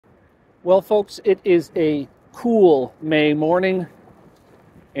Well, folks, it is a cool May morning,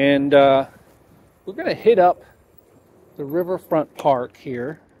 and we're going to hit up the Riverfront Park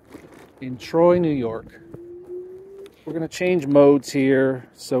here in Troy, New York. We're going to change modes here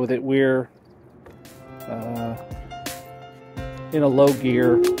so that we're in a low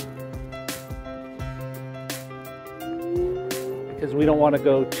gear, because we don't want to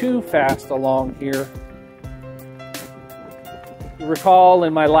go too fast along here. You recall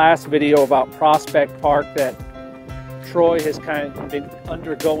in my last video about Prospect Park that Troy has kind of been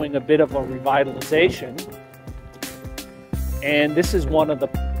undergoing a bit of a revitalization, and this is one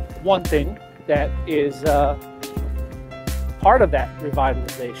thing that is part of that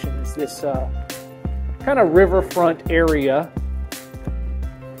revitalization is this kind of riverfront area.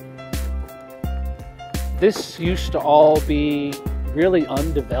 This used to all be really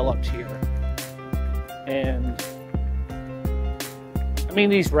undeveloped here, and I mean,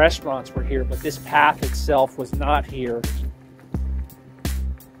 these restaurants were here, but this path itself was not here.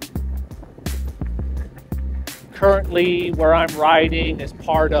 Currently, where I'm riding is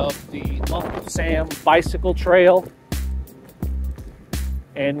part of the Uncle Sam bicycle trail.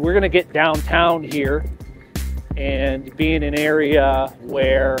 And we're going to get downtown here and be in an area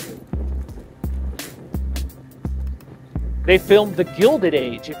where they filmed the Gilded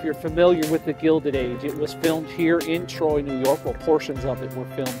Age. If you're familiar with the Gilded Age, it was filmed here in Troy, New York. Well, portions of it were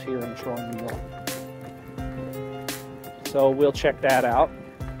filmed here in Troy, New York. So we'll check that out.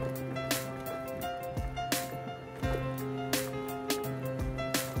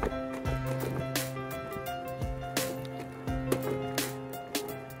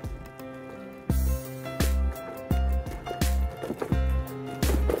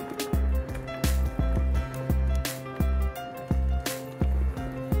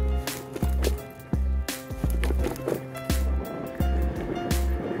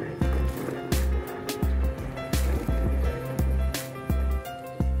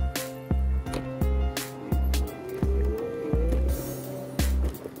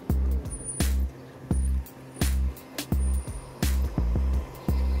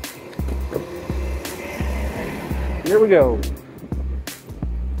 Here we go.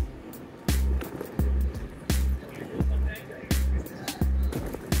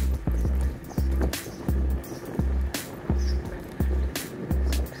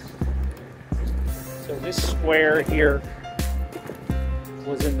 So this square here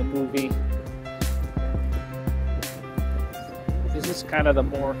was in the movie. This is kind of the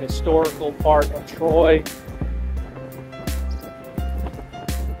more historical part of Troy.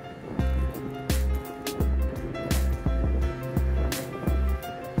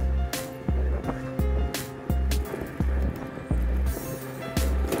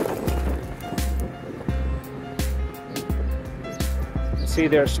 See,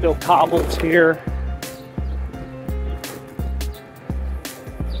 there's still cobbles here.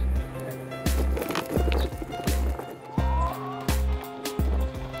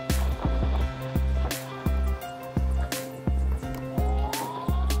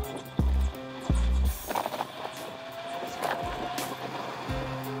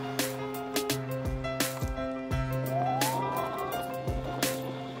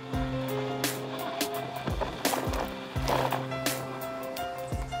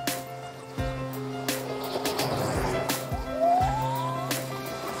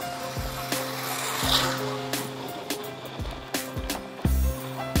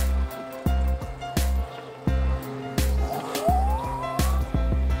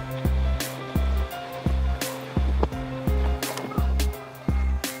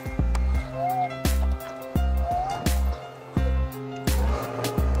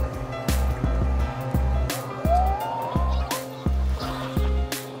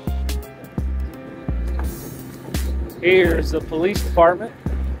 Here's the police department.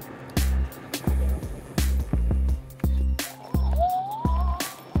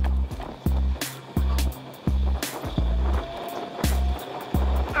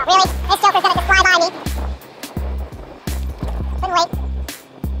 Oh, really? This joker's gonna just fly by me. Couldn't wait.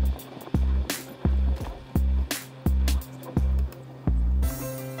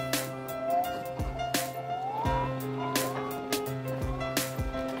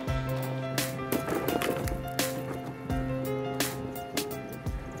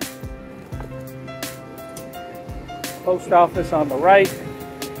 Post office on the right.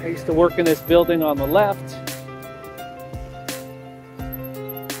 I used to work in this building on the left.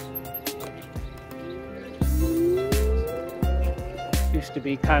 Used to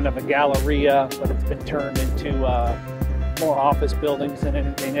be kind of a galleria, but it's been turned into more office buildings than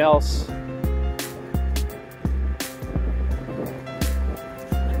anything else.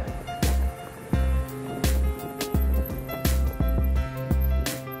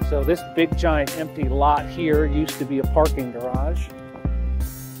 So this big giant empty lot here used to be a parking garage.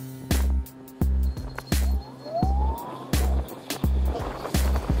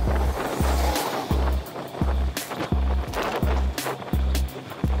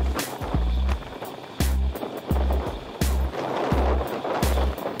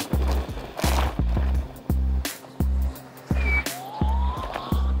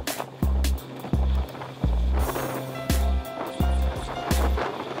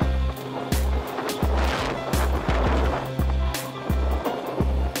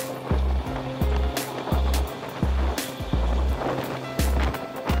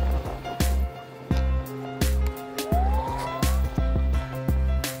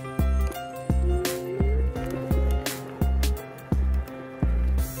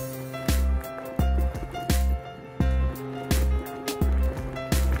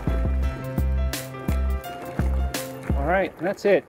 All right, that's it.